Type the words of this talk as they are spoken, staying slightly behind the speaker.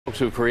Folks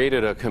who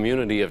created a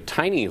community of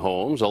tiny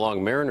homes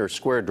along Mariner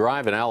Square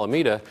Drive in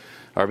Alameda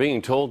are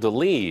being told to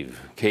leave.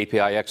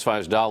 KPIX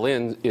 5's Dal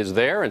Lin is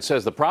there and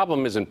says the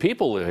problem isn't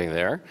people living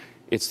there,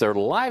 it's their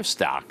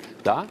livestock.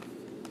 Da?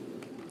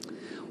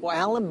 Well,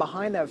 Alan,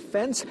 behind that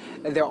fence,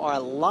 there are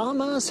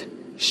llamas,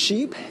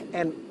 sheep,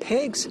 and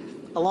pigs,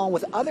 along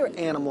with other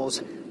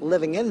animals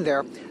living in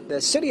there.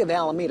 The city of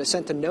Alameda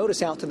sent a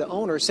notice out to the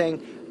owners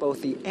saying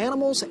both the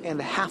animals and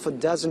the half a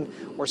dozen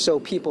or so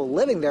people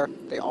living there,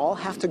 they all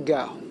have to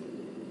go.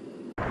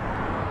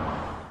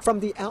 From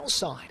the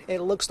outside,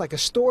 it looks like a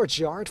storage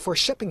yard for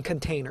shipping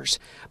containers,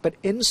 but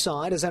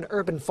inside is an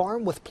urban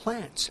farm with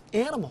plants,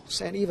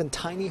 animals, and even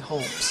tiny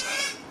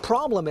homes.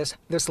 Problem is,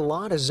 this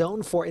lot is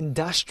zoned for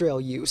industrial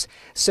use.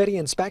 City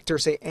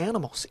inspectors say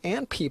animals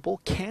and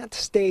people can't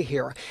stay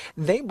here.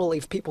 They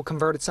believe people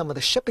converted some of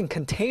the shipping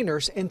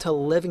containers into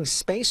living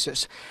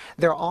spaces.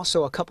 There are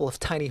also a couple of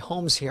tiny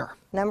homes here.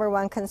 Number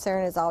one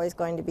concern is always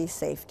going to be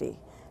safety.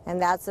 And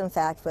that's, in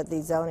fact, what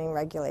these zoning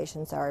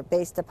regulations are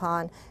based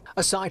upon.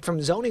 Aside from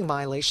zoning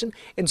violation,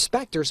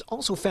 inspectors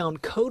also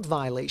found code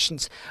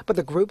violations. But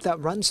the group that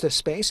runs the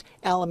space,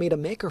 Alameda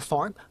Maker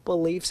Farm,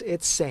 believes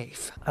it's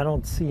safe. I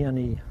don't see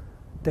any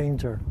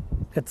danger.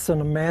 It's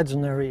an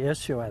imaginary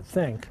issue, I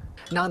think.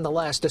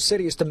 Nonetheless, the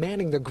city is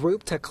demanding the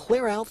group to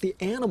clear out the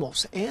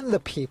animals and the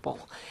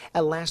people.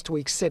 At last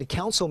week's city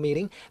council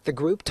meeting, the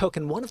group took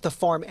in one of the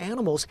farm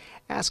animals,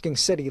 asking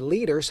city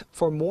leaders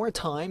for more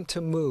time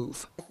to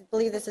move. I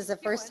believe this is the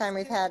first time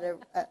we've had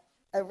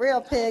a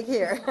real pig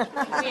here.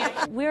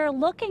 We're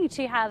looking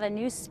to have a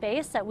new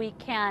space that we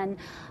can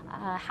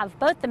have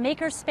both the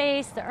maker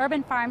space, the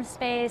urban farm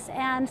space,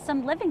 and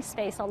some living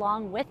space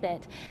along with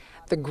it.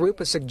 The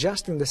group is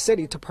suggesting the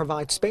city to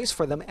provide space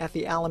for them at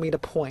the Alameda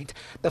Point,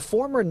 the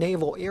former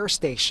Naval Air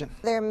Station.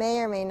 There may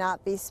or may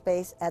not be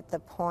space at the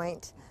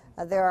point.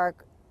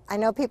 I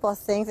know people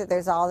think that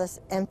there's all this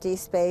empty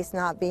space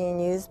not being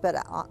used, but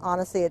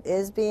honestly it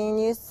is being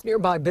used.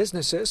 Nearby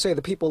businesses say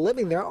the people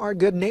living there are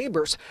good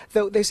neighbors,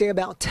 though they say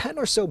about 10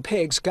 or so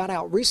pigs got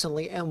out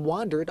recently and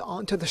wandered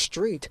onto the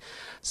street.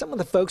 Some of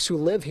the folks who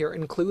live here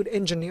include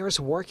engineers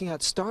working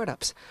at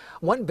startups.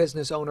 One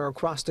business owner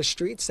across the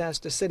street says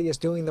the city is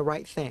doing the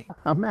right thing.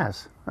 A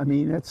mess. I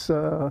mean, it's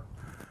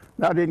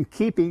not in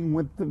keeping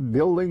with the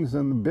buildings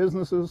and the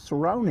businesses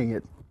surrounding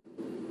it.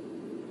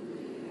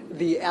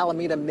 The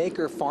Alameda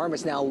Maker Farm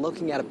is now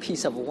looking at a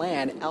piece of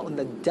land out in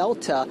the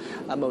Delta.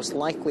 Most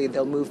likely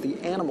they'll move the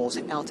animals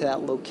out to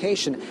that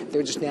location.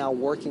 They're just now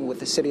working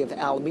with the city of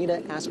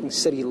Alameda, asking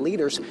city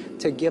leaders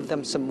to give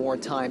them some more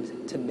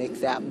time to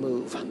make that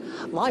move.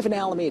 Live in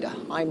Alameda,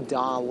 I'm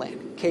Dal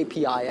Lin,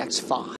 KPIX 5.